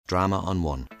Drama on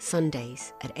One.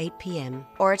 Sundays at 8 p.m.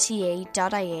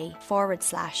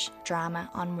 rte.ie/drama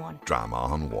on one. Drama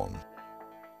on One.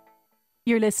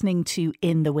 You're listening to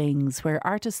In the Wings, where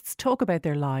artists talk about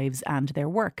their lives and their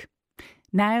work.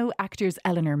 Now, actors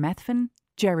Eleanor Methven,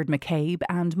 Gerard McCabe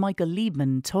and Micheal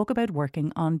Liebmann talk about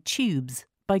working on Tubes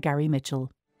by Gary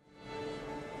Micheal.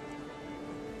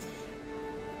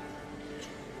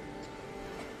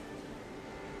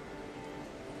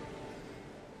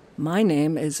 My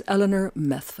name is Eleanor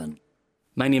Methven.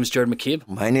 My name is Gerard McCabe.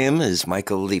 My name is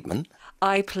Micheal Liebmann.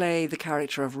 I play the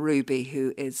character of Ruby,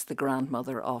 who is the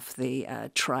grandmother of the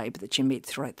tribe that you meet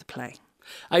throughout the play.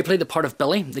 I play the part of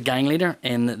Billy, the gang leader,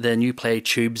 in the new play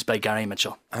Tubes by Gary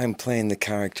Micheal. I'm playing the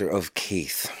character of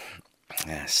Keith,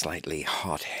 slightly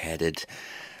hot-headed,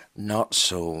 not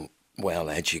so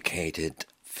well-educated,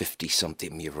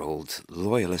 50-something-year-old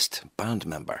loyalist band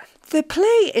member. The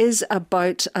play is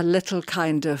about a little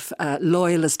kind of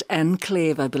loyalist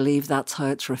enclave, I believe that's how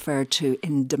it's referred to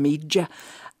in Demedia.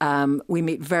 We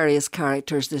meet various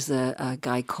characters. There's a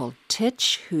guy called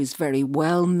Titch, who's very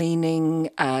well-meaning,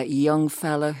 young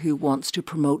fella who wants to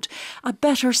promote a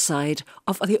better side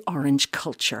of the orange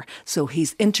culture. So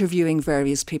he's interviewing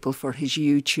various people for his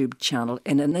YouTube channel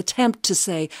in an attempt to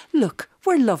say, look,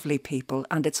 we're lovely people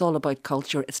and it's all about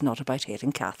culture, it's not about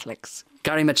hating Catholics.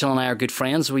 Gary Micheal and I are good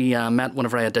friends. We met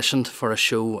whenever I auditioned for a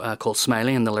show called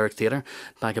Smiley in the Lyric Theatre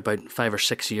back about 5 or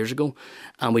 6 years ago,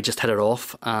 and we just hit it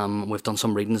off. We've done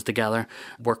some readings together,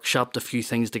 workshopped a few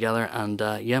things together, and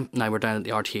now we're down at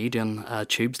the RTE doing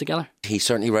Tubes together. He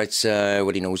certainly writes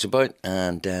what he knows about,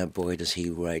 and boy does he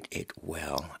write it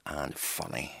well and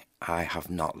funny. I have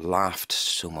not laughed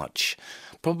so much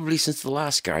probably since the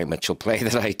last Gary Micheal play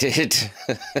that I did.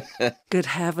 Good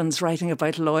heavens, writing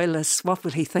about loyalists. What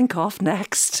will he think of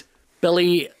next?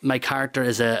 Billy, my character,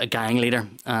 is a gang leader,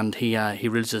 and he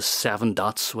rules his 7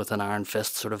 dots with an iron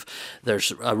fist. Sort of,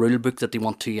 there's a rule book that they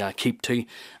want to keep to,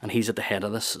 and he's at the head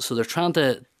of this. So they're trying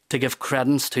to give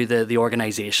credence to the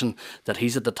organisation, that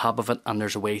he's at the top of it, and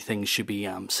there's a way things should be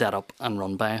set up and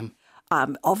run by him.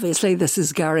 Obviously, this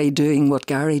is Gary doing what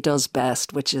Gary does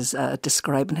best, which is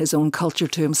describing his own culture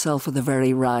to himself with a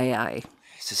very wry eye.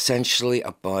 It's essentially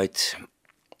about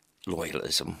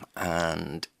loyalism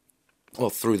and, well,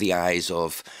 through the eyes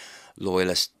of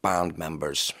loyalist band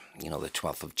members, the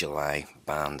 12th of July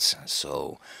bands.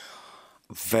 So,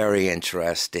 very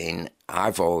interesting.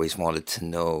 I've always wanted to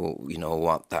know,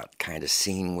 what that kind of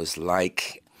scene was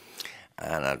like.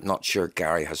 And I'm not sure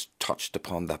Gary has touched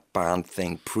upon that band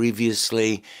thing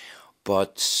previously,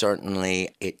 but certainly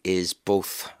it is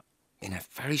both, in a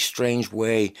very strange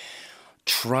way,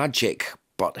 tragic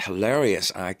but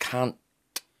hilarious. I can't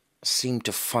seem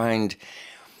to find...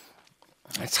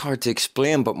 It's hard to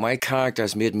explain, but my character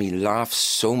has made me laugh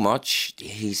so much.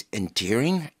 He's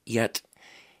endearing, yet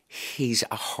he's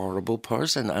a horrible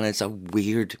person, and it's a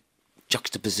weird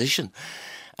juxtaposition.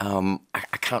 I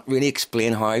can't really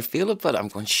explain how I feel about it. I'm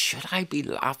going, should I be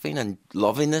laughing and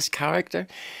loving this character?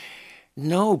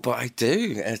 No, but I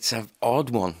do. It's an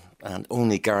odd one, and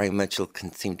only Gary Micheal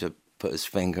can seem to put his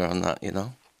finger on that,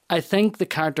 I think the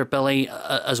character Billy,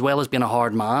 as well as being a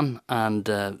hard man and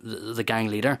the gang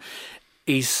leader,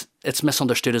 it's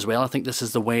misunderstood as well. I think this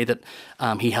is the way that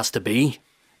he has to be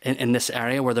in this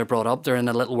area where they're brought up. They're in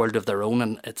a little world of their own,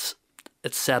 and it's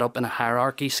set up in a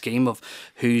hierarchy scheme of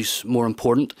who's more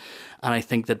important. And I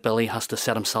think that Billy has to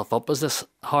set himself up as this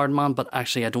hard man, but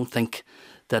actually I don't think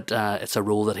that it's a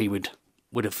role that he would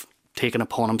have taken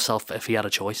upon himself if he had a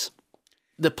choice.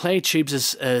 The play Tubes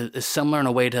is similar in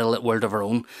a way to A Little World of Our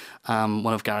Own,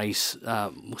 one of Gary's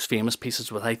most famous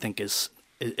pieces, what I think is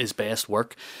his best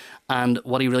work. And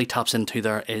what he really taps into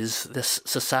there is this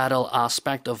societal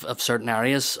aspect of certain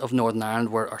areas of Northern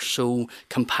Ireland where are so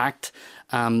compact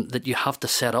that you have to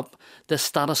set up this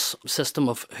status system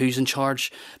of who's in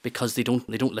charge, because they don't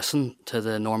listen to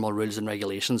the normal rules and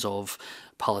regulations of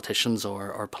politicians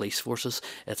or police forces.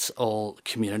 It's all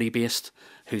community based,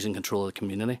 who's in control of the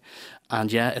community.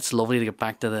 And yeah, it's lovely to get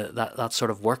back to that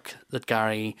sort of work that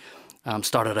Gary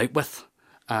started out with.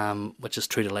 Which is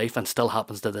true to life and still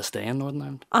happens to this day in Northern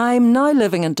Ireland. I'm now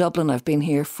living in Dublin. I've been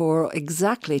here for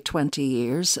exactly 20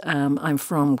 years. I'm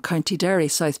from County Derry,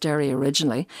 South Derry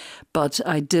originally, but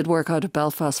I did work out of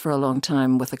Belfast for a long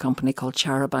time with a company called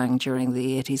Charabang during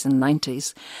the 80s and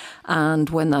 90s. And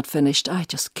when that finished, I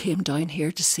just came down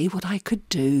here to see what I could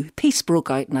do. Peace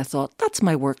broke out and I thought, that's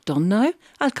my work done now.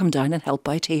 I'll come down and help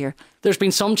out here. There's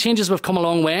been some changes. We've come a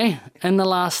long way in the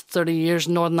last 30 years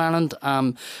in Northern Ireland,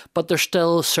 but there's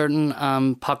still certain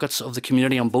pockets of the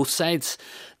community on both sides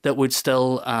that would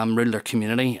still rule their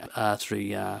community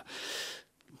through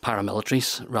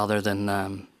paramilitaries rather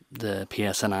than the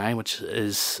PSNI, which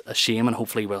is a shame, and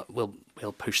hopefully we'll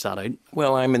push that out.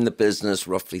 Well, I'm in the business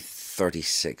roughly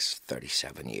 36,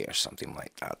 37 years, something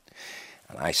like that.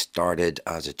 And I started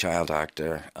as a child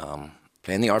actor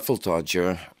playing the Artful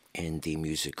Dodger in the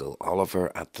musical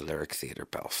Oliver at the Lyric Theatre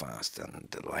Belfast.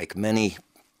 And like many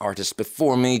artists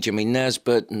before me, Jimmy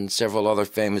Nesbitt and several other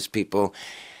famous people,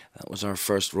 that was our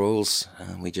first roles,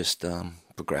 and we just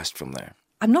progressed from there.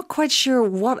 I'm not quite sure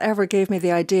whatever gave me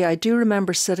the idea. I do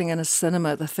remember sitting in a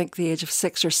cinema at I think the age of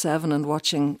 6 or 7 and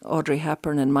watching Audrey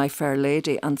Hepburn in My Fair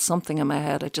Lady, and something in my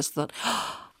head, I just thought,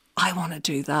 I want to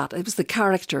do that. It was the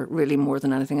character really more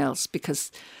than anything else,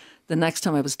 because the next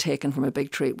time I was taken from a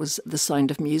big treat was The Sound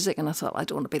of Music, and I thought, I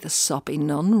don't want to be the soppy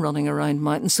nun running around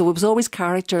mountains. So it was always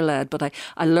character-led, but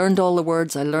I learned all the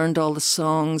words, I learned all the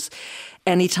songs.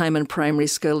 Any time in primary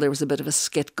school there was a bit of a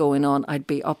skit going on, I'd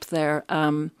be up there.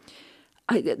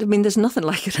 I mean, there's nothing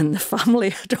like it in the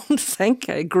family, I don't think.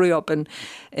 I grew up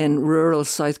in rural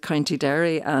South County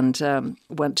Derry and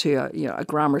went to a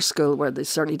grammar school where they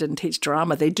certainly didn't teach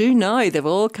drama. They do now, they have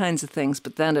all kinds of things,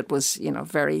 but then it was,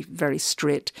 very, very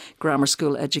straight grammar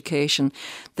school education.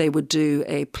 They would do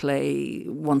a play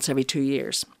once every 2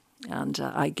 years. And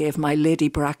I gave my Lady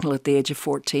Bracknell at the age of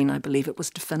 14. I believe it was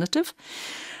definitive.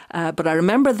 But I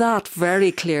remember that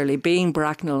very clearly, being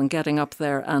Bracknell and getting up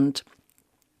there and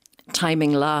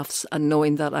timing laughs and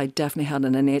knowing that I definitely had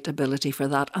an innate ability for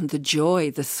that, and the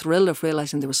joy, the thrill of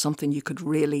realising there was something you could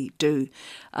really do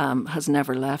has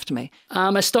never left me.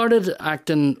 I started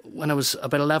acting when I was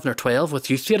about 11 or 12 with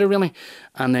youth theatre, really,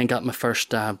 and then got my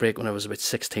first break when I was about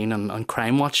 16 on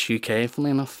Crime Watch UK,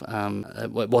 funnily enough.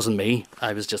 It wasn't me,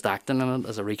 I was just acting in it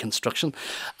as a reconstruction.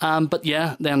 But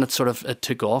yeah, then it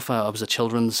took off. I was a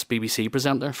children's BBC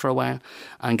presenter for a while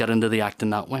and got into the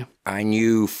acting that way. I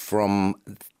knew from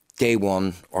day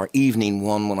one or evening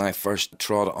one when I first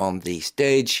trod on the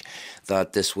stage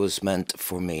that this was meant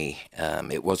for me.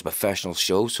 It was a professional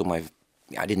show, so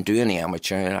I didn't do any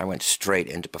amateur. I went straight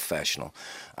into professional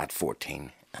at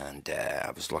 14, and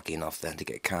I was lucky enough then to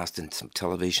get cast in some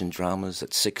television dramas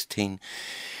at 16.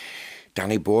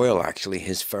 Danny Boyle, actually,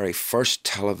 his very first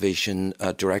television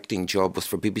directing job was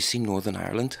for BBC Northern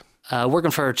Ireland.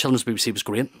 Working for Children's BBC was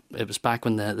great. It was back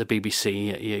when the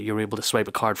BBC, you were able to swipe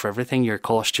a card for everything, your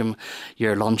costume,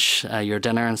 your lunch, your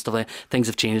dinner and stuff like that. Things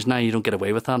have changed now, you don't get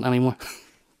away with that anymore.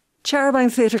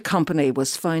 Cherubang Theatre Company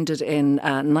was founded in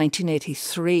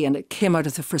 1983, and it came out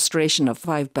of the frustration of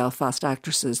 5 Belfast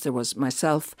actresses. There was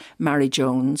myself, Mary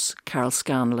Jones, Carol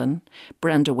Scanlon,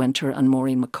 Brenda Winter and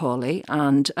Maureen Macaulay,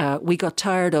 and we got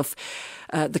tired of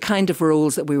the kind of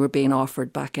roles that we were being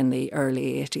offered back in the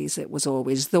early 80s. It was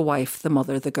always the wife, the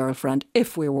mother, the girlfriend,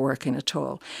 if we were working at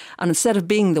all. And instead of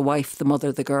being the wife, the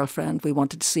mother, the girlfriend, we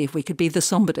wanted to see if we could be the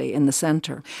somebody in the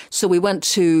centre. So we went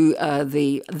to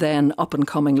the then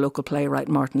up-and-coming local playwright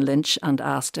Martin Lynch and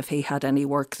asked if he had any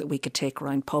work that we could take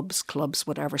around pubs, clubs,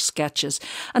 whatever, sketches.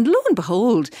 And lo and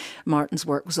behold, Martin's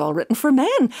work was all written for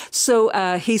men. So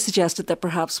he suggested that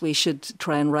perhaps we should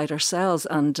try and write ourselves,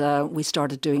 and we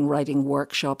started doing writing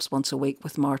workshops once a week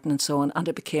with Martin and so on, and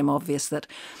it became obvious that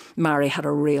Mary had a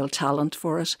real talent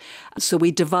for it. So we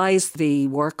devised the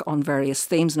work on various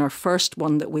themes, and our first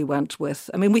one that we went with,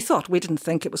 we didn't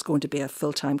think it was going to be a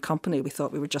full-time company. We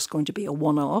thought we were just going to be a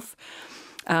one-off.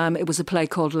 It was a play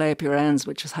called Lay Up Your Ends,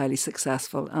 which was highly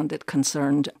successful, and it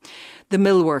concerned the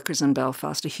mill workers in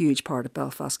Belfast, a huge part of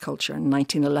Belfast culture in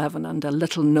 1911, and a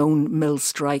little-known mill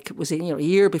strike. It was a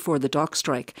year before the dock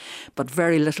strike, but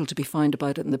very little to be found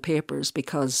about it in the papers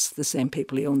because the same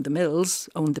people who owned the mills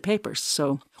owned the papers.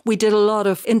 So we did a lot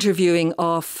of interviewing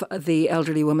of the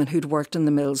elderly women who'd worked in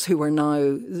the mills, who are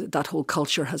now, that whole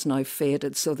culture has now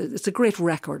faded. So it's a great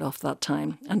record of that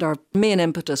time. And our main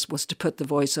impetus was to put the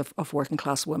voice of working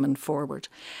class women forward.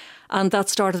 And that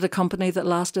started a company that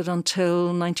lasted until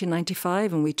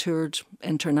 1995, and we toured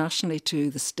internationally to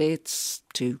the States,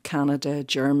 to Canada,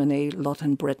 Germany, a lot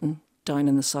in Britain, down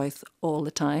in the south all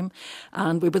the time.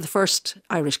 And we were the first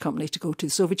Irish company to go to the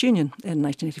Soviet Union in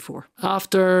 1984.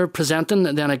 After presenting,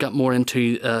 then I got more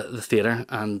into the theatre,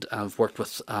 and I've worked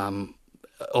with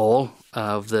all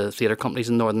of the theatre companies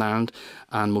in Northern Ireland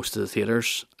and most of the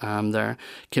theatres there.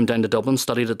 Came down to Dublin,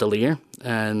 studied at the Lear,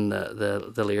 and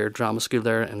the Lear Drama School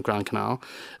there in Grand Canal,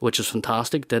 which was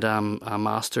fantastic. Did a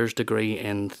master's degree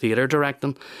in theatre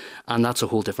directing, and that's a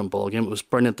whole different ballgame. It was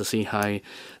brilliant to see how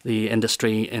the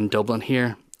industry in Dublin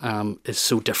here is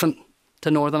so different to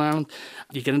Northern Ireland.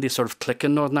 You get into this sort of clique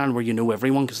in Northern Ireland where you know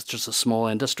everyone because it's just a small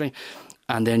industry.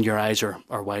 And then your eyes are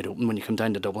wide open when you come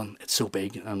down to Dublin. It's so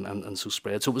big and so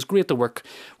spread. So it was great to work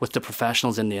with the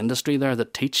professionals in the industry there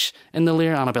that teach in the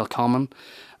Lear. Annabelle Common,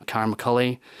 Karen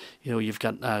McCulley, You know, you've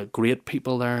got great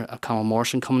people there, Colin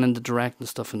Morrison coming in to direct and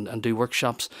stuff and do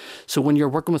workshops. So when you're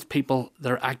working with people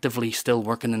that are actively still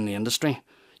working in the industry,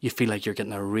 you feel like you're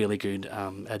getting a really good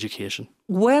education.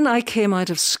 When I came out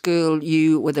of school,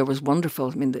 there was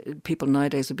wonderful. I mean, people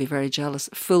nowadays would be very jealous.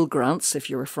 Full grants if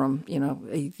you were from,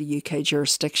 the UK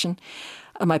jurisdiction.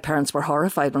 And my parents were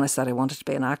horrified when I said I wanted to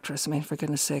be an actress. I mean, for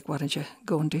goodness sake, why don't you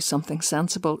go and do something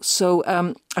sensible? So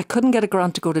I couldn't get a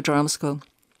grant to go to drama school.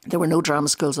 There were no drama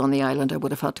schools on the island. I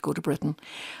would have had to go to Britain.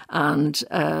 And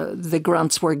the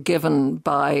grants were given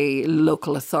by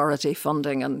local authority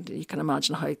funding. And you can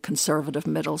imagine how conservative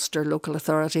Middlesbrough local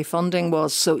authority funding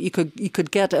was. So you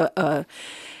could get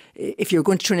if you're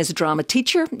going to train as a drama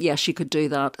teacher, yes, you could do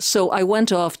that. So I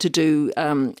went off to do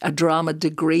a drama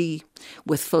degree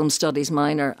with film studies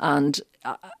minor, and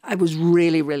I was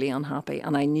really, really unhappy,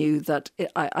 and I knew that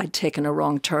I'd taken a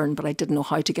wrong turn, but I didn't know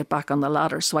how to get back on the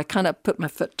ladder. So I kind of put my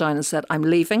foot down and said, I'm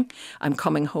leaving, I'm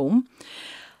coming home.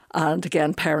 And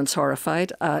again, parents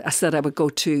horrified. I said I would go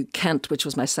to Kent, which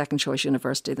was my second choice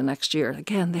university the next year.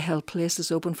 Again, they held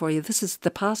places open for you.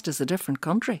 The past is a different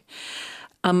country.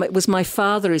 It was my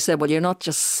father who said, well, you're not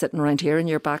just sitting around here in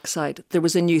your backside. There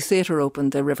was a new theatre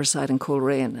opened, the Riverside in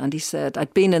Coleraine. And he said,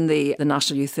 I'd been in the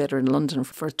National Youth Theatre in London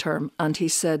for a term. And he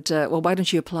said, well, why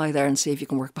don't you apply there and see if you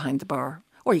can work behind the bar?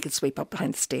 Or you could sweep up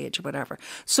behind the stage or whatever.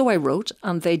 So I wrote,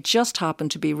 and they just happened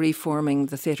to be reforming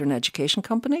the Theatre and Education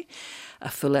Company, a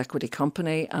full equity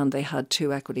company. And they had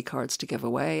 2 equity cards to give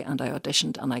away. And I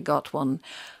auditioned and I got one.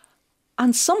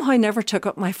 And somehow never took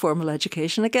up my formal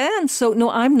education again. So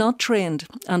no, I'm not trained.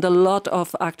 And a lot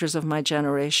of actors of my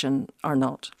generation are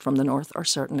not, from the north, or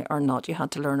certainly are not. You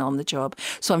had to learn on the job.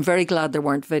 So I'm very glad there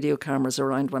weren't video cameras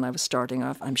around when I was starting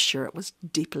off. I'm sure it was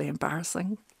deeply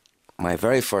embarrassing. My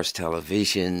very first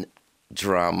television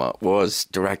drama was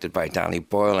directed by Danny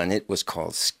Boyle, and it was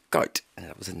called Scout. And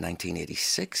that was in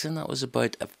 1986, and that was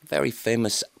about a very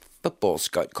famous football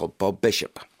scout called Bob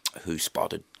Bishop, who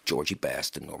spotted Georgie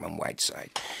Best and Norman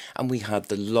Whiteside. And we had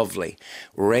the lovely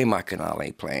Ray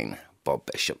McAnally playing Bob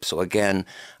Bishop. So again,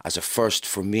 as a first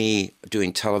for me,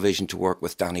 doing television to work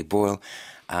with Danny Boyle,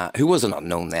 who wasn't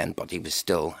unknown then, but he was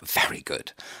still very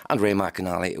good. And Ray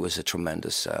McAnally, it was a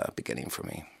tremendous beginning for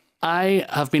me. I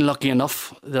have been lucky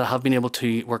enough that I have been able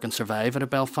to work and survive out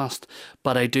of Belfast,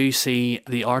 but I do see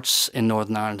the arts in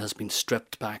Northern Ireland has been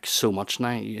stripped back so much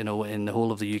now. You know, in the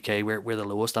whole of the UK, we're the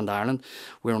lowest, and Ireland,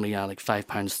 we're only like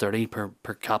 £5.30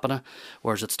 per capita,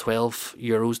 whereas it's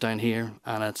 €12 down here,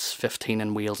 and it's 15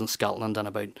 in Wales and Scotland, and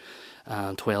about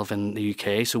 12 in the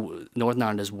UK. So Northern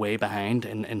Ireland is way behind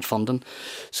in funding.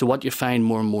 So what you find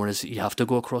more and more is you have to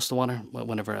go across the water.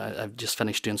 Whenever I've just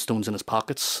finished doing Stones in His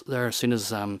Pockets there, as soon as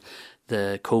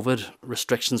the COVID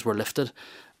restrictions were lifted,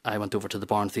 I went over to the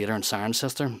Barn Theatre in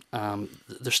Cirencester.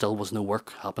 There still was no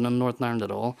work happening in Northern Ireland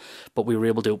at all, but we were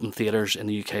able to open theatres in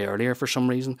the UK earlier for some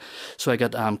reason. So I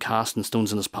got cast in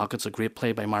Stones in His Pockets, a great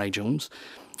play by Mary Jones,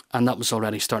 and that was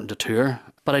already starting to tour.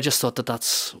 But I just thought that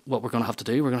that's what we're going to have to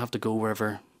do. We're going to have to go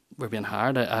wherever we're being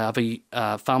hired. I have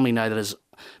a family now that is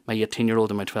my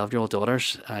 18-year-old and my 12-year-old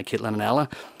daughters, Caitlin and Ella,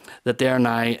 that they're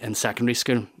now in secondary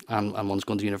school and one's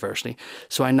going to university.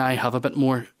 So I now have a bit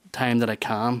more time that I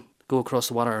can go across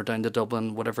the water or down to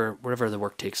Dublin, wherever the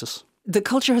work takes us. The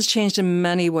culture has changed in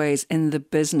many ways in the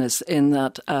business, in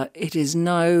that it is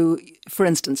now, for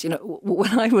instance, you know,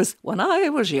 when I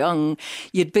was young,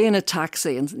 you'd be in a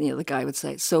taxi and the guy would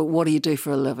say, so what do you do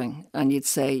for a living? And you'd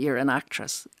say, you're an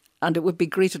actress. And it would be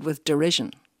greeted with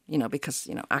derision, because,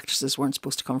 actresses weren't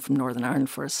supposed to come from Northern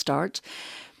Ireland for a start.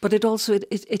 But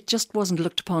it just wasn't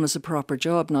looked upon as a proper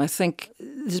job. Now, I think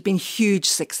there's been huge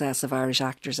success of Irish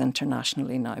actors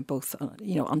internationally now, both,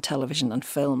 on television and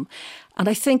film. And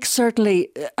I think certainly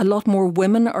a lot more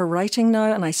women are writing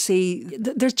now. And I see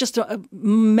there's just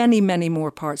many, many more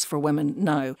parts for women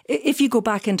now. If you go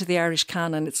back into the Irish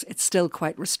canon, it's still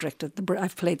quite restricted.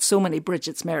 I've played so many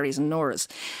Bridgets, Marys and Noras.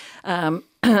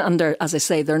 And they're, as I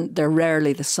say, they're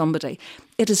rarely the somebody.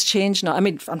 It has changed now. I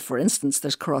mean, and for instance,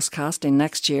 there's cross-casting.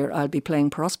 Next year I'll be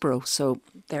playing Prospero. So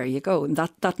there you go. And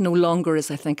that no longer is,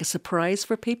 I think, a surprise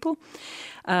for people.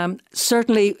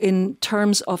 Certainly in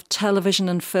terms of television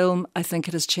and film, I think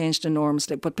it has changed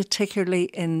enormously, but particularly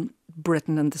in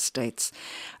Britain and the States.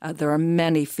 There are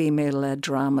many female-led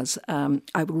dramas. I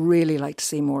would really like to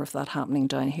see more of that happening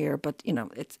down here, but,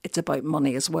 it's about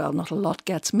money as well. Not a lot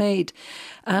gets made.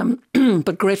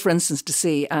 But great, for instance, to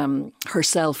see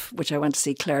Herself, which I went to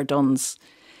see, Claire Dunn's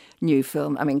new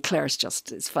film. I mean, Claire's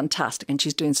it's fantastic, and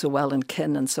she's doing so well in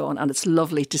Kin and so on. And it's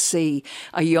lovely to see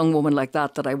a young woman like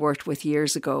that I worked with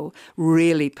years ago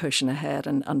really pushing ahead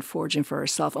and forging for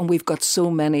herself. And we've got so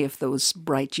many of those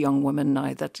bright young women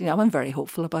now that, I'm very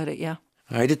hopeful about it, yeah.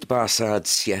 I did the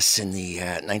Bastards, yes, in the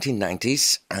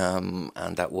 1990s,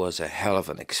 and that was a hell of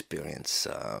an experience.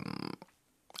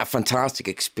 A fantastic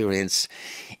experience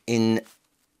in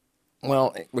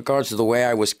regards to the way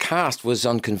I was cast was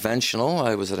unconventional.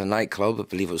 I was at a nightclub, I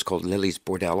believe it was called Lily's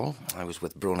Bordello. I was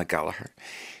with Brona Gallagher,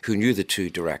 who knew the two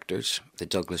directors, the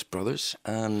Douglas brothers,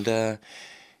 and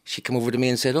she came over to me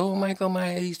and said, "Oh, Michael,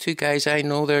 these two guys, I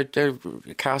know they're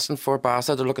casting for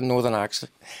Bastard, they're looking Northern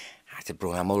accent." I said,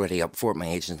 "Brona, I'm already up for it. My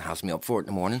agent has me up for it in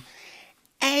the morning."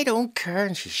 "I don't care."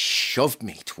 And she shoved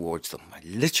me towards them. I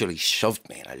literally shoved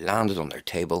me, and I landed on their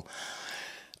table.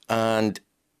 And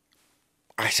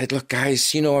I said, "Look,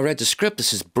 guys, I read the script.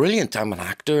 This is brilliant. I'm an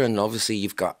actor, and obviously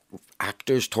you've got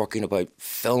actors talking about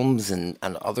films and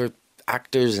other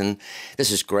actors, and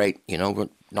this is great. We're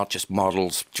not just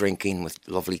models drinking with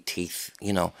lovely teeth,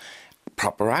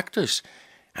 proper actors."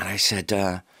 And I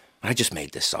said, I just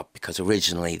made this up because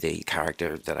originally the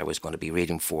character that I was going to be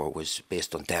reading for was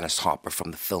based on Dennis Hopper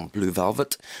from the film Blue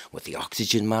Velvet with the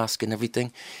oxygen mask and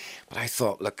everything. But I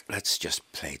thought, look, let's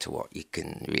just play to what you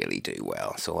can really do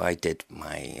well. So I did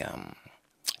my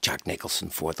Jack Nicholson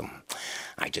for them.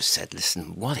 I just said,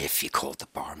 "Listen, what if you called the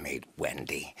barmaid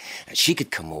Wendy? And she could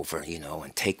come over,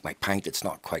 and take my pint that's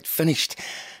not quite finished.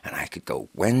 And I could go,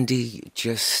 'Wendy, you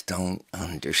just don't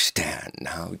understand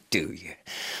now, do you?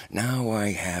 Now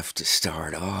I have to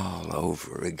start all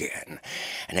over again.'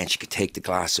 And then she could take the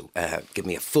glass, give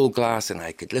me a full glass, and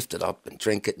I could lift it up and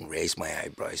drink it and raise my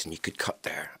eyebrows, and you could cut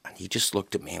there." And he just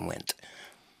looked at me and went,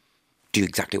 "Do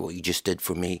exactly what you just did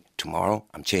for me tomorrow.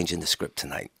 I'm changing the script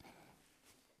tonight."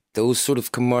 Those sort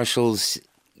of commercials,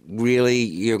 really,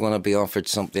 you're going to be offered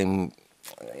something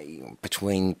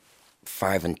between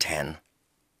 5 and 10.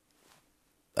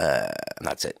 And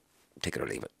that's it. Take it or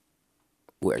leave it.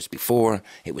 Whereas before,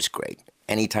 it was great.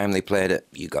 Anytime they played it,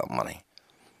 you got money.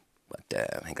 But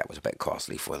I think that was a bit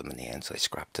costly for them in the end, so they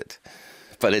scrapped it.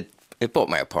 But it bought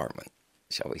my apartment,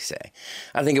 shall we say.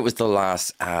 I think it was the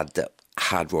last ad that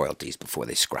had royalties before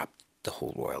they scrapped the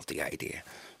whole royalty idea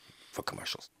for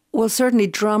commercials. Well, certainly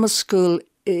drama school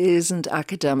isn't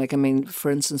academic. I mean,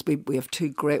 for instance, we have two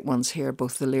great ones here,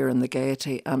 both the Lear and the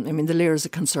Gaiety. The Lear is a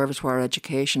conservatoire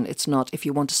education. It's not, if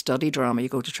you want to study drama, you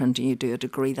go to Trinity, you do a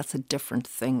degree. That's a different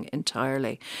thing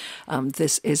entirely.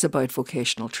 This is about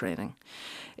vocational training.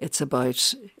 It's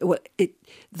about,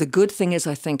 the good thing is,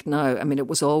 I think now, it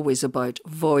was always about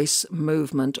voice,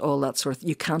 movement, all that sort of,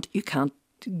 you can't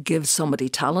give somebody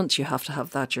talent, you have to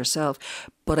have that yourself.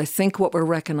 But I think what we're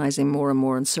recognising more and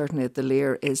more, and certainly at the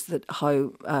Lear, is that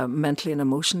how mentally and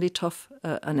emotionally tough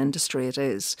an industry it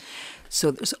is. So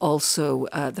there's also,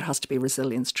 there has to be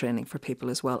resilience training for people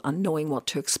as well, and knowing what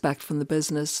to expect from the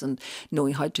business and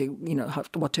knowing how to,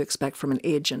 what to expect from an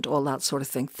agent, all that sort of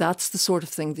thing. That's the sort of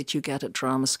thing that you get at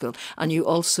drama school. And you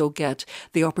also get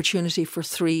the opportunity for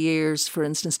 3 years, for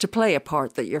instance, to play a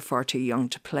part that you're far too young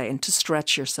to play and to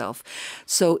stretch yourself.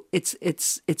 So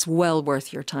it's well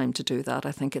worth your time to do that.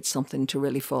 I think it's something to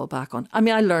really fall back on.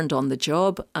 I learned on the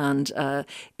job, and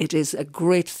it is a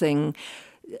great thing.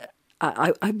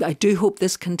 I do hope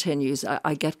this continues.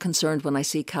 I get concerned when I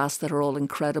see casts that are all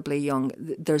incredibly young.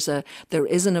 There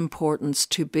is an importance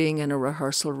to being in a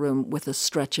rehearsal room with a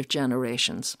stretch of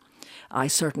generations. I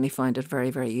certainly find it very,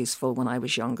 very useful when I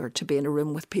was younger to be in a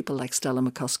room with people like Stella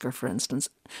McCusker, for instance,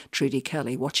 Trudy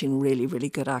Kelly, watching really, really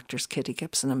good actors, Kitty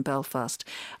Gibson in Belfast.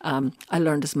 I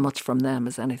learned as much from them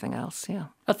as anything else, yeah.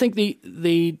 I think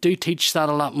they do teach that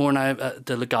a lot more now,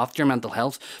 to look after your mental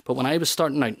health. But when I was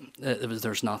starting out,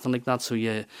 there's nothing like that. So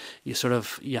you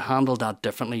handled that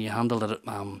differently. You handled it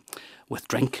with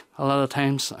drink a lot of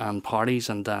times, and parties,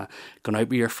 and going out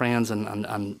with your friends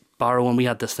and borrowing. We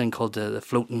had this thing called the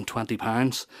floating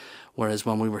 £20, whereas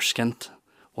when we were skint,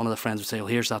 one of the friends would say, "Well,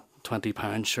 here's that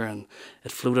 £20, sure," and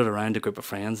it floated around a group of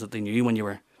friends that they knew when you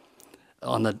were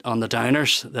on the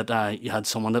downers, that you had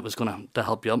someone that was going to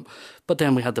help you up. But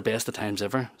then we had the best of times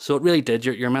ever. So it really did.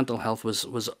 Your mental health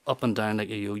was up and down like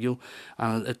a yo-yo,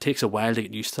 and it takes a while to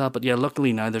get used to that. But yeah,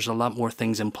 luckily now there's a lot more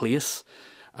things in place,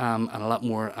 and a lot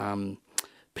more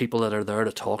people that are there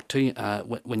to talk to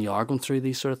when you are going through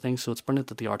these sort of things. So it's brilliant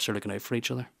that the arts are looking out for each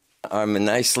other. I'm in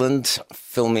Iceland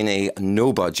filming a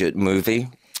no-budget movie,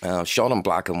 shot in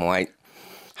black and white,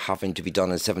 having to be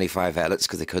done in 75 edits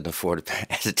because they couldn't afford an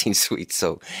editing suite.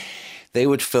 So they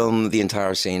would film the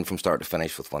entire scene from start to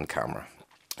finish with one camera.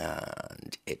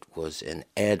 And it was an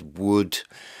Ed Wood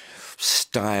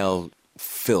style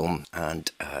film.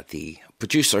 And the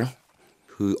producer,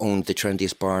 who owned the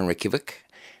trendiest bar in Reykjavik,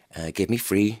 gave me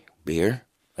free beer,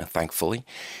 thankfully.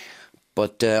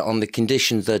 But on the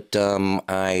condition that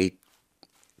I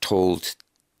told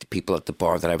the people at the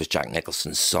bar that I was Jack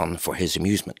Nicholson's son for his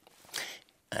amusement,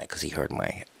 because he heard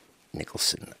my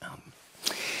Nicholson.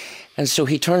 And so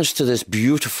he turns to this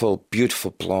beautiful,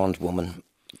 beautiful blonde woman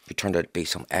who turned out to be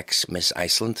some ex-Miss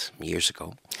Iceland years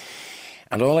ago.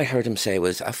 And all I heard him say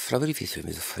was, son of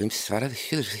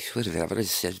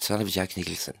Jack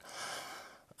Nicholson.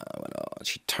 And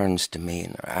she turns to me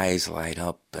and her eyes light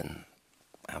up and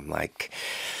I'm like,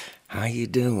 how you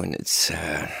doing? It's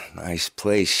a nice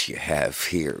place you have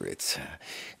here. It's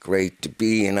great to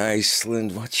be in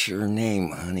Iceland. What's your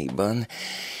name, honey bun?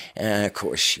 And of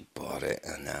course she bought it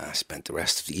and I spent the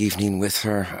rest of the evening with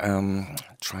her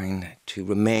trying to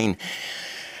remain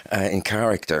in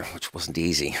character, which wasn't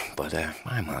easy, but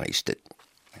I managed it.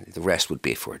 The rest would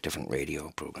be for a different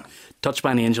radio programme. Touched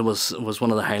by an Angel was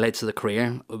one of the highlights of the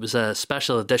career. It was a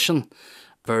special edition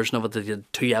version of it. They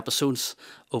did 2 episodes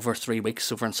over 3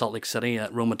 weeks over in Salt Lake City.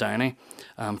 Roma Downey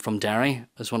from Derry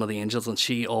is one of the Angels, and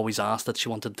she always asked that she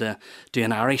wanted to do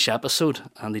an Irish episode,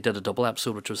 and they did a double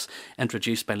episode which was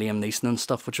introduced by Liam Neeson and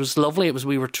stuff, which was lovely.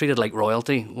 We were treated like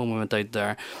royalty when we went out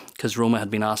there because Roma had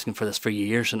been asking for this for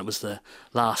years, and it was the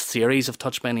last series of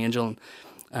Touched by an Angel.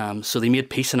 So they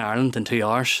made peace in Ireland in 2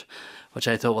 hours, which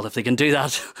I thought, well, if they can do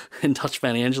that in Touched by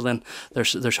an Angel, then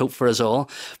there's hope for us all.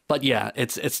 But yeah,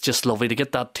 it's just lovely to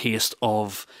get that taste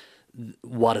of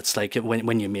what it's like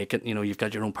when you make it. You know, you've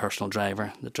got your own personal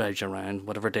driver that drives you around.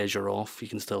 Whatever days you're off, you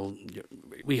can still...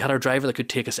 We had our driver that could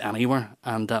take us anywhere,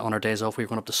 and on our days off we were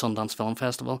going up to Sundance Film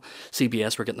Festival.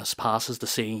 CBS were getting us passes to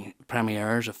see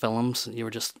premieres of films. You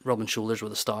were just rubbing shoulders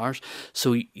with the stars.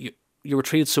 So you were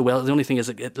treated so well. The only thing is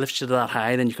it lifts you to that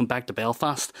high, then you come back to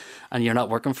Belfast and you're not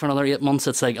working for another 8 months.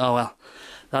 It's like, oh well,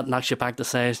 that knocks you back to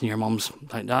size, and your mum's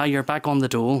like, you're back on the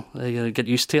dole. You get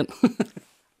used to it.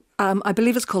 I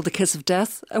believe it's called the Kiss of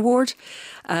Death Award.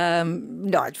 No,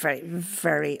 I'm very,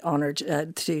 very honoured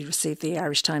to receive the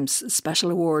Irish Times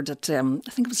Special Award at, I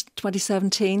think it was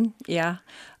 2017, yeah,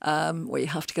 where you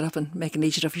have to get up and make an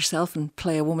idiot of yourself and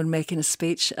play a woman making a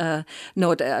speech.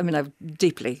 No, I mean, I'm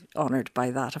deeply honoured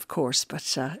by that, of course,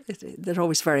 but they're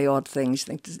always very odd things.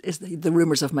 You think, the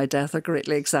rumours of my death are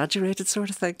greatly exaggerated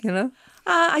sort of thing, you know?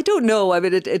 I don't know. I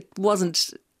mean, it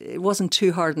wasn't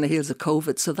too hard on the heels of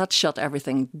COVID, so that shut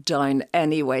everything down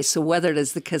anyway. So whether it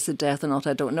is the kiss of death or not,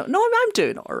 I don't know. No, I'm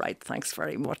doing all right. Thanks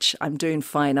very much. I'm doing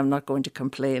fine. I'm not going to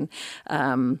complain.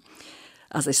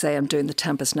 As I say, I'm doing The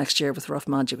Tempest next year with Rough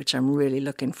Magic, which I'm really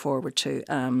looking forward to.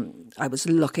 I was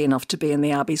lucky enough to be in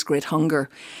the Abbey's Great Hunger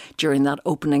during that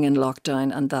opening in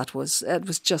lockdown, and it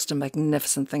was just a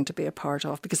magnificent thing to be a part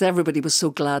of because everybody was so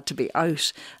glad to be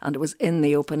out, and it was in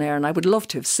the open air, and I would love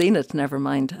to have seen it, never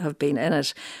mind have been in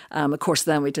it. Of course,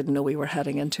 then we didn't know we were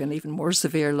heading into an even more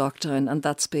severe lockdown, and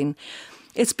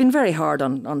it's been very hard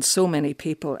on so many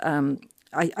people.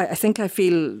 I think I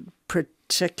feel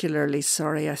particularly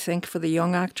sorry, I think, for the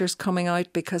young actors coming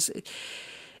out, because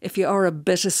if you are a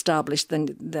bit established,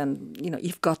 then you know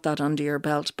you've got that under your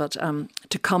belt. But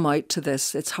to come out to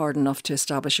this, it's hard enough to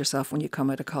establish yourself when you come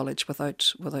out of college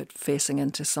without facing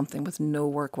into something with no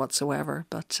work whatsoever.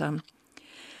 But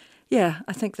yeah,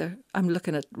 I think I'm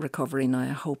looking at recovery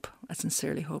now. I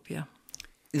sincerely hope, yeah.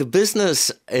 The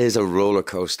business is a roller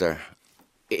coaster.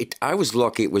 I was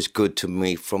lucky it was good to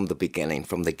me from the beginning,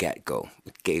 from the get-go.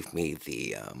 It gave me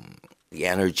the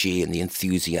energy and the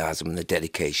enthusiasm and the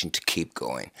dedication to keep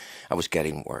going. I was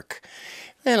getting work.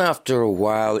 Then after a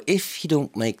while, if you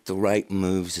don't make the right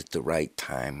moves at the right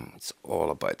time, it's all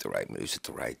about the right moves at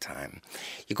the right time,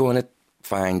 you're going to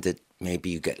find that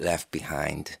maybe you get left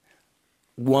behind.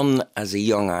 One, as a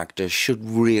young actor, should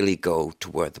really go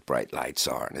to where the bright lights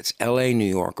are. And it's LA, New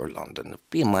York, or London. It'd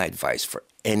be my advice for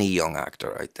any young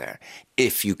actor out there.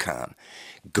 If you can,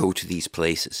 go to these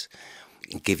places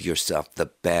and give yourself the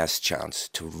best chance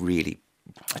to really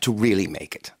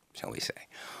make it, shall we say.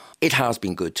 It has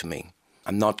been good to me.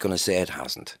 I'm not going to say it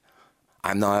hasn't.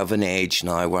 I'm now of an age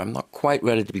now where I'm not quite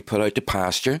ready to be put out to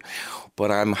pasture, but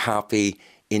I'm happy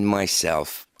in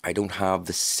myself. I don't have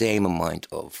the same amount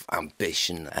of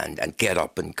ambition and get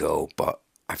up and go, but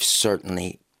I've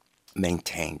certainly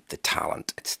maintained the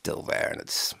talent. It's still there and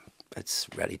it's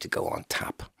ready to go on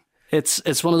tap.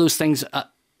 It's one of those things.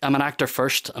 I'm an actor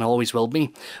first and always will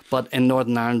be, but in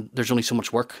Northern Ireland there's only so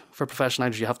much work for professional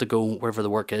actors. You have to go wherever the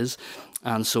work is,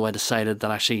 and so I decided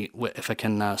that actually if I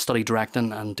can study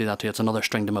directing and do that too, it's another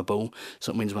string to my bow.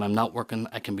 So it means when I'm not working,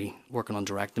 I can be working on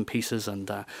directing pieces, and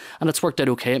it's worked out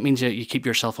okay. It means you keep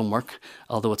yourself in work,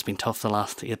 although it's been tough the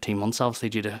last 18 months obviously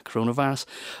due to coronavirus.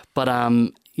 But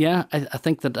yeah, I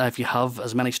think that if you have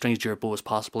as many strings to your bow as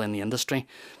possible in the industry,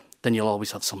 then you'll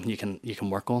always have something you can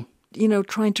work on. You know,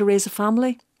 trying to raise a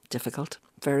family, difficult,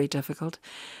 very difficult.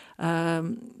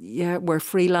 Yeah, we're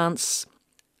freelance.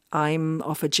 I'm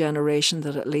of a generation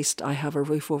that at least I have a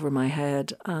roof over my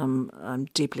head. I'm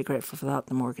deeply grateful for that.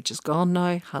 The mortgage is gone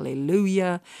now.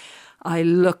 Hallelujah. I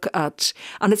look at,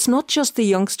 and it's not just the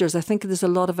youngsters. I think there's a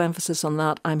lot of emphasis on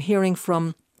that. I'm hearing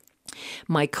from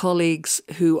my colleagues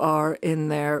who are in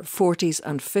their 40s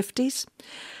and 50s.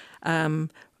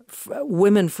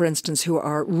 Women, for instance, who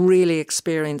are really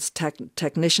experienced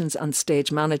technicians and stage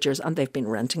managers, and they've been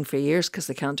renting for years because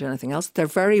they can't do anything else. They're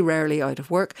very rarely out of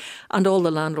work, and all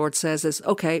the landlord says is,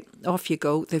 okay, off you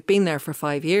go. They've been there for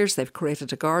 5 years, they've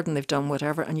created a garden, they've done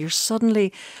whatever, and you're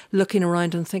suddenly looking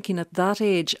around and thinking, at that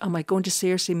age, am I going to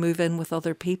seriously move in with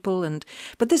other people?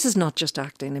 But this is not just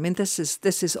acting. I mean, this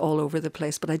is all over the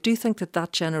place. But I do think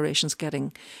that generation's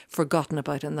getting forgotten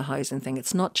about in the housing thing.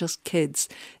 It's not just kids,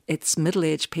 it's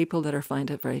middle-aged people that are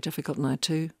finding it very difficult now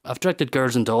too. I've directed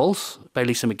Girls and Dolls by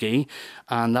Lisa McGee,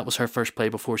 and that was her first play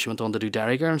before she went on to do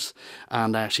Derry Girls.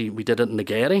 And actually we did it in the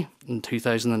Gaiety in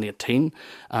 2018.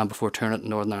 Before touring it in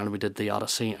Northern Ireland, we did the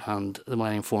Odyssey and the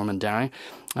Millennium Forum in Derry,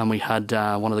 and we had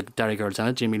one of the Derry girls in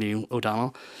it, Jamie Lee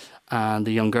O'Donnell, and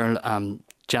the young girl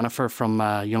Jennifer from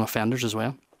Young Offenders as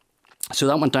well. So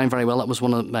that went down very well. That was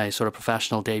one of my sort of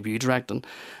professional debut directing.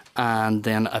 And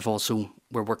then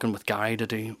we're working with Gary to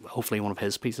do hopefully one of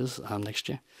his pieces next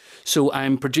year. So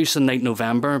I'm producing Night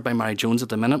November by Mary Jones at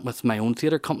the minute with my own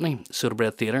theatre company, Soda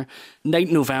Bread Theatre. Night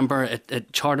November,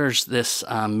 it charters this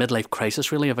midlife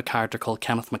crisis really of a character called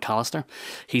Kenneth McAllister.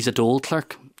 He's a dole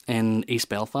clerk in East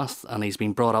Belfast, and he's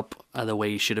been brought up the way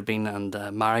he should have been, and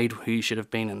married who he should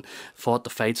have been, and fought the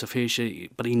fights of who he should,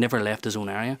 but he never left his own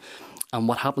area. And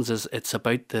what happens is it's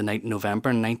about the night in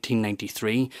November in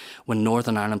 1993 when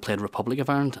Northern Ireland played Republic of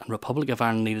Ireland, and Republic of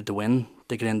Ireland needed to win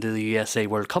to get into the USA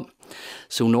World Cup.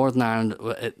 So Northern Ireland,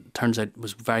 it turns out,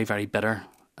 was very, very bitter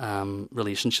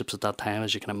relationships at that time,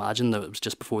 as you can imagine. It was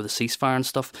just before the ceasefire and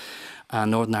stuff.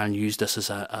 Northern Ireland used this as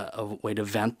a way to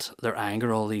vent their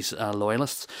anger, all these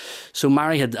loyalists. So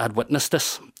Mary had witnessed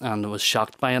this and was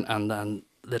shocked by it, and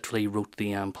literally wrote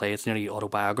the play. It's nearly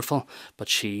autobiographical, but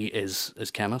she is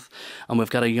Kenneth. And we've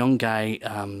got a young guy,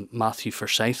 Matthew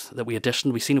Forsyth, that we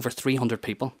auditioned. We've seen over 300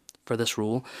 people for this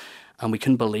role, and we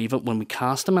couldn't believe it when we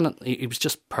cast him in it. He was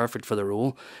just perfect for the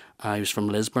role. He was from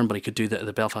Liebmann, but he could do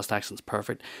the Belfast accent's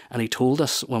perfect. And he told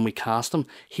us when we cast him,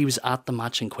 he was at the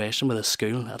match in question with his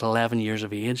school at 11 years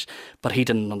of age, but he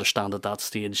didn't understand at that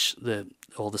stage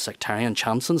all the sectarian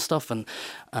chants and stuff, and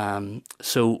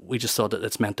so we just thought that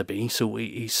it's meant to be. So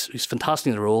he's fantastic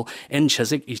in the role. In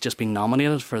Chiswick, he's just been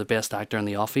nominated for the Best Actor in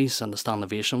the Office and the Stand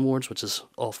Ovation Awards, which is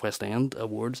Off West End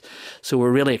Awards. So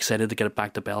we're really excited to get it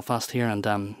back to Belfast here and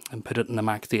put it in the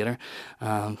Mac Theatre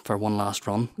for one last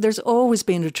run. There's always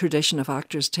been a tradition of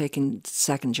actors taking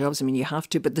second jobs. I mean, you have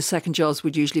to, but the second jobs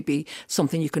would usually be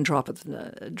something you can drop at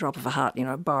the drop of a hat. You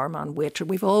know, barman, waiter.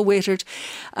 We've all waitered.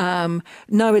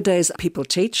 Nowadays, people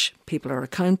teach. People are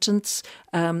accountants.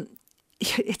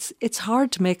 It's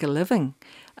hard to make a living.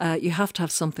 You have to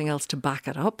have something else to back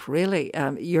it up, really.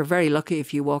 You're very lucky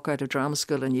if you walk out of drama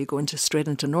school and you go straight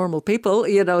into normal people.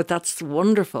 You know, that's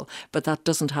wonderful. But that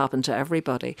doesn't happen to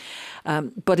everybody.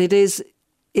 But it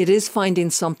is finding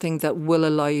something that will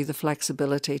allow you the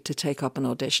flexibility to take up an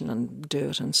audition and do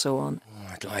it and so on.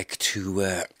 I'd like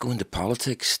to go into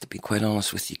politics, to be quite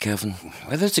honest with you, Kevin.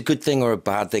 Whether it's a good thing or a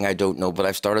bad thing, I don't know, but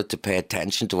I've started to pay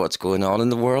attention to what's going on in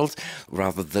the world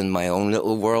rather than my own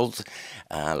little world.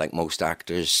 Like most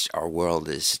actors, our world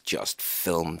is just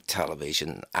film,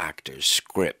 television, actors,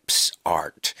 scripts,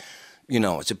 art. You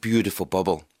know, it's a beautiful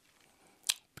bubble.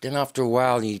 But then after a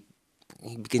while, you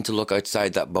begin to look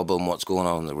outside that bubble and what's going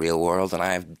on in the real world, and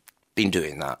I've been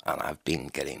doing that, and I've been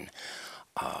getting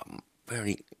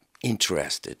very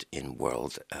interested in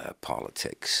world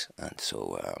politics, and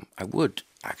so I would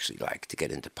actually like to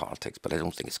get into politics, but I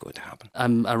don't think it's going to happen.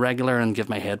 I'm a regular and give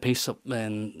my headpiece up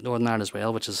in Northern Ireland as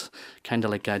well, which is kind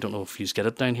of like, I don't know if you get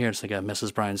it down here, it's like a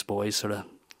Mrs. Brown's Boys sort of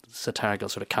satirical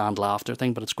sort of canned laughter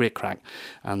thing, but it's great crack,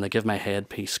 and the Give My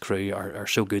Headpiece crew are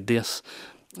so good to us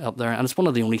up there, and it's one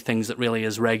of the only things that really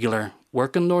is regular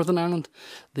work in Northern Ireland.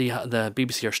 The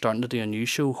BBC are starting to do a new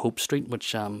show, Hope Street,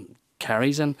 which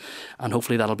Kerry's in, and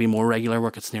hopefully that'll be more regular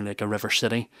work. It's nearly like a River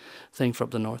City thing for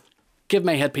up the north. Give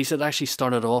My Headpiece, it actually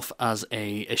started off as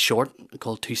a short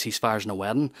called Two Ceasefires and a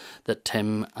Wedding that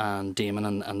Tim and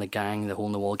Damon and the gang, the Hole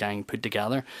in the Wall gang, put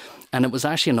together. And it was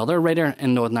actually another writer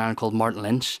in Northern Ireland called Martin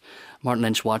Lynch. Martin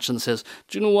Lynch watched it and says,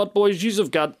 "Do you know what, boys,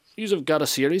 you've got a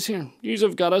series here.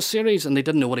 You've got a series." And they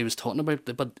didn't know what he was talking about,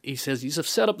 but he says, "You've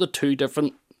set up the two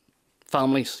different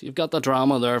families. You've got the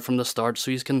drama there from the start,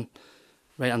 so you can..."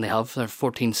 Right, and they have. There are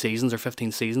 14 seasons or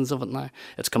 15 seasons of it now.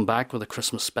 It's come back with a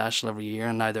Christmas special every year,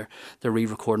 and now they're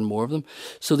re-recording more of them.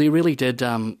 So they really did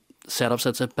set up. So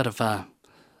it's a bit of a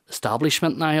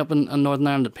establishment now up in Northern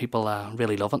Ireland that people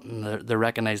really love it, and they're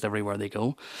recognised everywhere they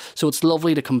go. So it's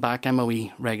lovely to come back. I'm a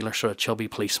wee regular sort of chubby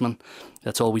policeman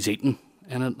that's always eating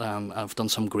in it. I've done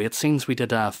some great scenes. We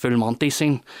did a full Monty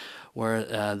scene where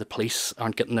the police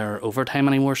aren't getting their overtime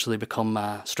anymore, so they become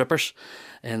strippers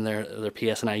in their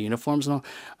PSNI uniforms and all.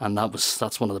 And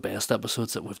that's one of the best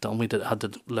episodes that we've done. We had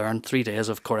to learn 3 days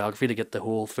of choreography to get the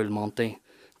whole full Monty.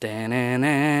 So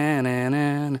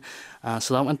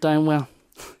that went down well.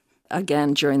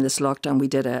 Again, during this lockdown, we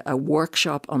did a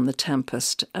workshop on The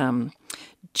Tempest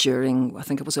during, I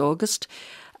think it was August.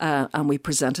 And we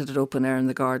presented it open air in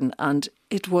the garden, and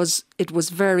it was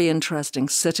very interesting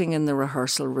sitting in the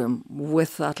rehearsal room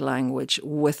with that language,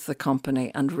 with the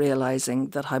company, and realising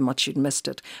that how much you'd missed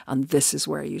it. And this is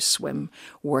where you swim,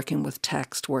 working with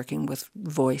text, working with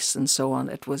voice, and so on.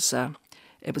 It was a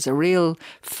real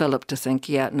fillip to think,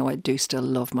 yeah, no, I do still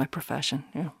love my profession.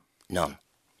 Yeah. None.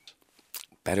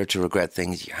 Better to regret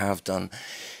things you have done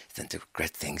than to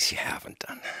regret things you haven't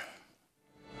done.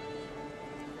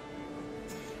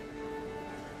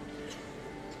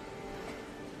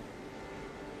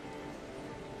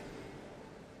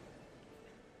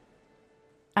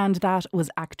 And that was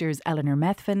actors Eleanor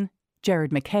Methven,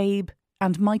 Gerard McCabe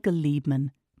and Micheal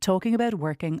Liebmann talking about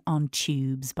working on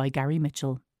Tubes by Gary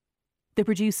Micheal. The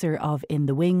producer of In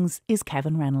the Wings is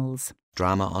Kevin Reynolds.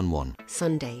 Drama on One.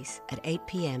 Sundays at 8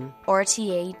 p.m.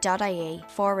 rte.ie/drama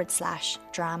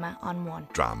on one.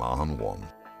 Drama on One.